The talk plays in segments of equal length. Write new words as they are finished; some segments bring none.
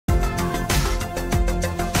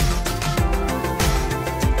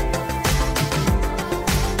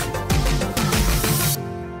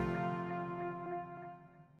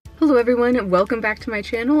Hello everyone, welcome back to my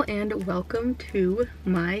channel and welcome to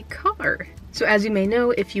my car. So as you may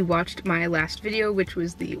know, if you watched my last video, which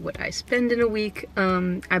was the what I spend in a week,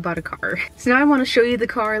 I bought a car. So now I want to show you the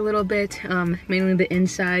car a little bit, mainly the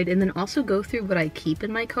inside, and then also go through what I keep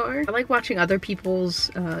in my car. I like watching other people's,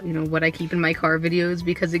 what I keep in my car videos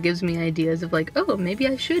because it gives me ideas of like, oh, maybe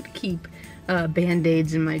I should keep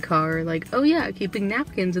band-aids in my car, like, oh yeah, keeping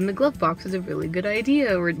napkins in the glove box is a really good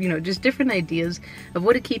idea, or just different ideas of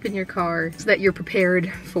what to keep in your car so that you're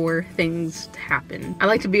prepared for things to happen. I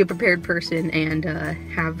like to be a prepared person and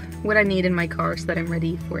have what I need in my car so that I'm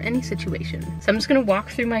ready for any situation. So I'm just gonna walk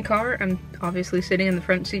through my car. I'm obviously sitting in the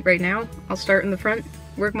front seat right now. I'll start in the front,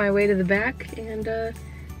 work my way to the back, and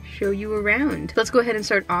show you around. Let's go ahead and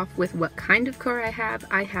start off with what kind of car I have.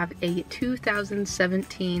 I have a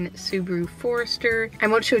 2017 Subaru Forester. I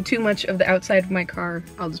won't show too much of the outside of my car.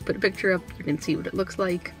 I'll just put a picture up. You can see what it looks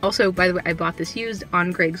like. Also, by the way, I bought this used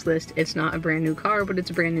on Craigslist. It's not a brand new car, but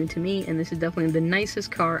it's brand new to me, and this is definitely the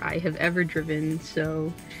nicest car I have ever driven,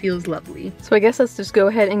 so it feels lovely. So I guess let's just go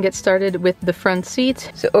ahead and get started with the front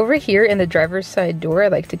seat. So over here in the driver's side door, I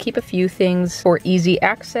like to keep a few things for easy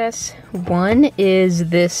access. One is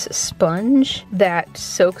this sponge that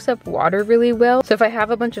soaks up water really well. So if I have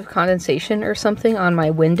a bunch of condensation or something on my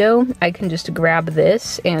window, I can just grab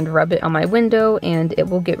this and rub it on my window and it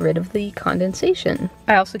will get rid of the condensation.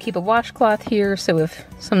 I also keep a washcloth here, so if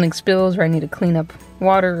something spills or I need to clean up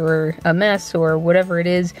water or a mess or whatever it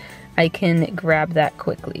is, I can grab that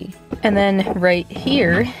quickly. And then right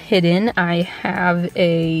here, hidden, I have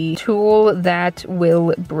a tool that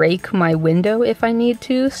will break my window if I need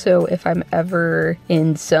to. So if I'm ever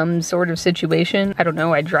in some sort of situation, I don't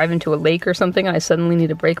know, I drive into a lake or something, I suddenly need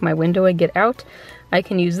to break my window and get out, I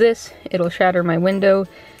can use this, it'll shatter my window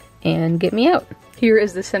and get me out. Here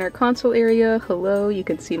is the center console area. Hello, you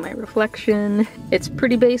can see my reflection. It's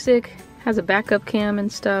pretty basic. Has a backup cam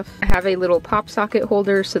and stuff. I have a little pop socket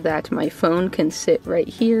holder so that my phone can sit right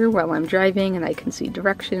here while I'm driving and I can see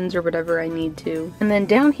directions or whatever I need to. And then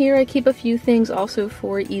down here I keep a few things also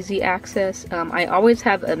for easy access. I always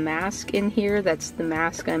have a mask in here. That's the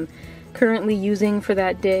mask I'm currently using for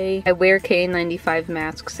that day. I wear KN95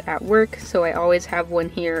 masks at work, so I always have one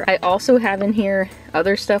here. I also have in here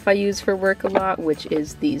other stuff I use for work a lot, which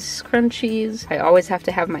is these scrunchies. I always have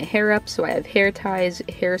to have my hair up, so I have hair ties,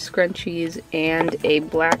 hair scrunchies, and a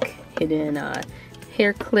black hidden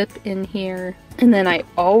hair clip in here. And then I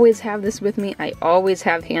always have this with me. I always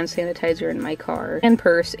have hand sanitizer in my car and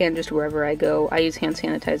purse and just wherever I go. I use hand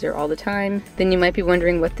sanitizer all the time. Then you might be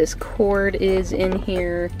wondering what this cord is in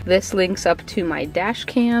here. This links up to my dash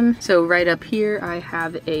cam. So right up here I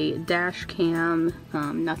have a dash cam.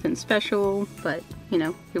 Nothing special, but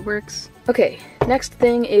it works. Okay, next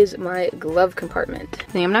thing is my glove compartment.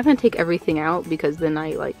 Now, I'm not gonna take everything out because then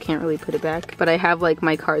I can't really put it back, but I have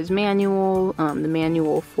my car's manual, the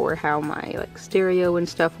manual for how my stereo and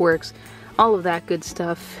stuff works, all of that good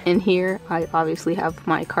stuff. In here, I obviously have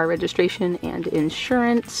my car registration and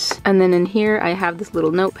insurance. And then in here, I have this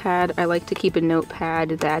little notepad. I like to keep a notepad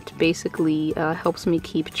that basically helps me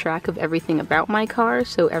keep track of everything about my car.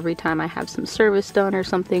 So every time I have some service done or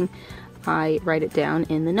something, I write it down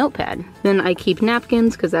in the notepad. Then I keep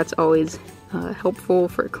napkins because that's always helpful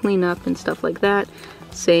for cleanup and stuff like that.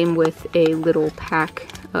 Same with a little pack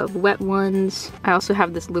of wet ones. I also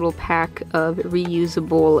have this little pack of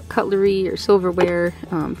reusable cutlery or silverware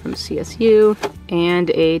from CSU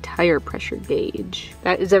and a tire pressure gauge.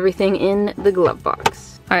 That is everything in the glove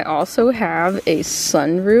box. I also have a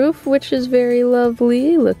sunroof, which is very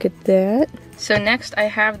lovely. Look at that. So next I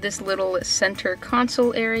have this little center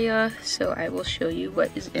console area, so I will show you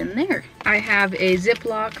what is in there. I have a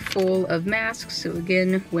Ziploc full of masks, so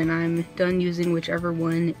again, when I'm done using whichever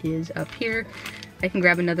one is up here, I can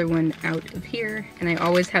grab another one out of here, and I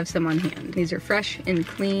always have some on hand. These are fresh and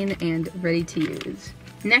clean and ready to use.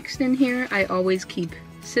 Next in here, I always keep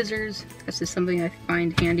scissors. That's just something I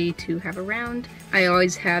find handy to have around. I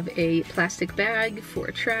always have a plastic bag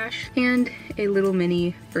for trash and a little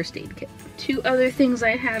mini first aid kit. Two other things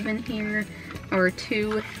I have in here are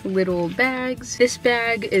two little bags. This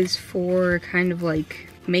bag is for kind of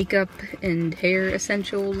makeup and hair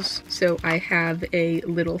essentials. So I have a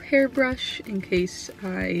little hairbrush in case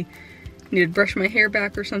I need to brush my hair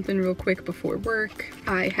back or something real quick before work.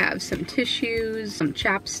 I have some tissues, some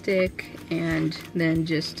chapstick, and then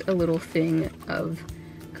just a little thing of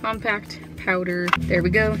compact powder. There we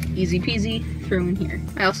go, easy peasy, throw in here.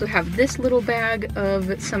 I also have this little bag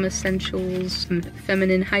of some essentials, some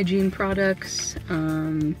feminine hygiene products,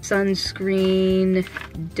 sunscreen,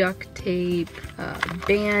 duct tape,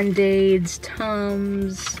 Band-Aids,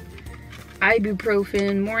 Tums,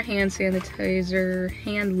 ibuprofen, more hand sanitizer,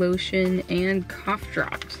 hand lotion, and cough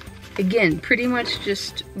drops. Again, pretty much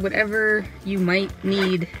just whatever you might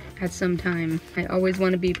need at some time. I always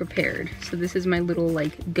want to be prepared. So this is my little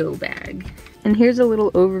like go bag. And here's a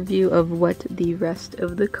little overview of what the rest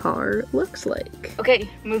of the car looks like. Okay,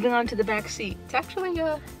 moving on to the back seat. It's actually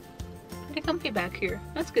pretty comfy back here.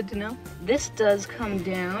 That's good to know. This does come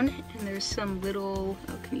down and there's some little,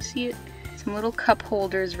 oh, can you see it? Some little cup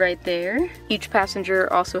holders right there. Each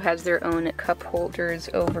passenger also has their own cup holders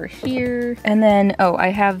over here. And then, oh, I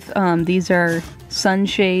have, these are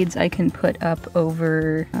sunshades I can put up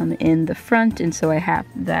over in the front. And so I have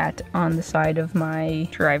that on the side of my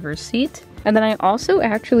driver's seat. And then I also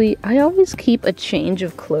I always keep a change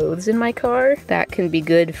of clothes in my car. That can be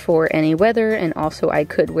good for any weather, and also I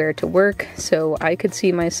could wear to work. So I could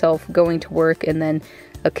see myself going to work and then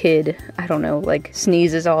a kid, I don't know, like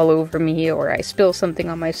sneezes all over me or I spill something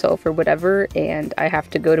on myself or whatever and I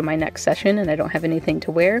have to go to my next session and I don't have anything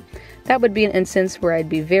to wear. That would be an instance where I'd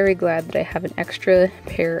be very glad that I have an extra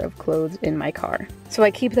pair of clothes in my car. So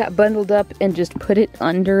I keep that bundled up and just put it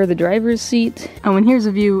under the driver's seat. Oh, and here's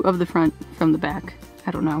a view of the front from the back.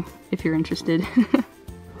 I don't know if you're interested.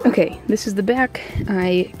 Okay, this is the back.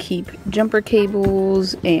 I keep jumper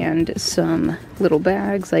cables and some little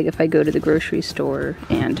bags, like if I go to the grocery store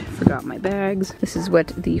and forgot my bags. This is what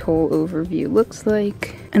the whole overview looks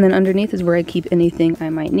like. And then underneath is where I keep anything I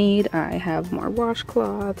might need. I have more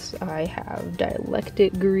washcloths, I have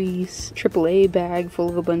dielectric grease, AAA bag full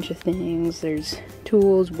of a bunch of things. There's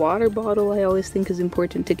tools, water bottle I always think is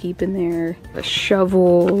important to keep in there, a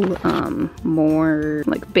shovel, more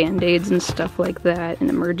like band-aids and stuff like that, an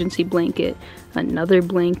emergency blanket, another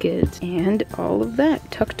blanket, and all of that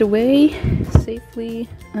tucked away safely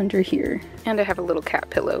under here. And I have a little cat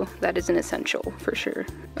pillow. That is an essential for sure.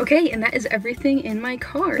 Okay, and that is everything in my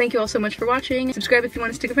car. Thank you all so much for watching. Subscribe if you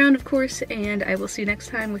want to stick around, of course, and I will see you next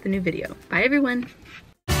time with a new video. Bye, everyone.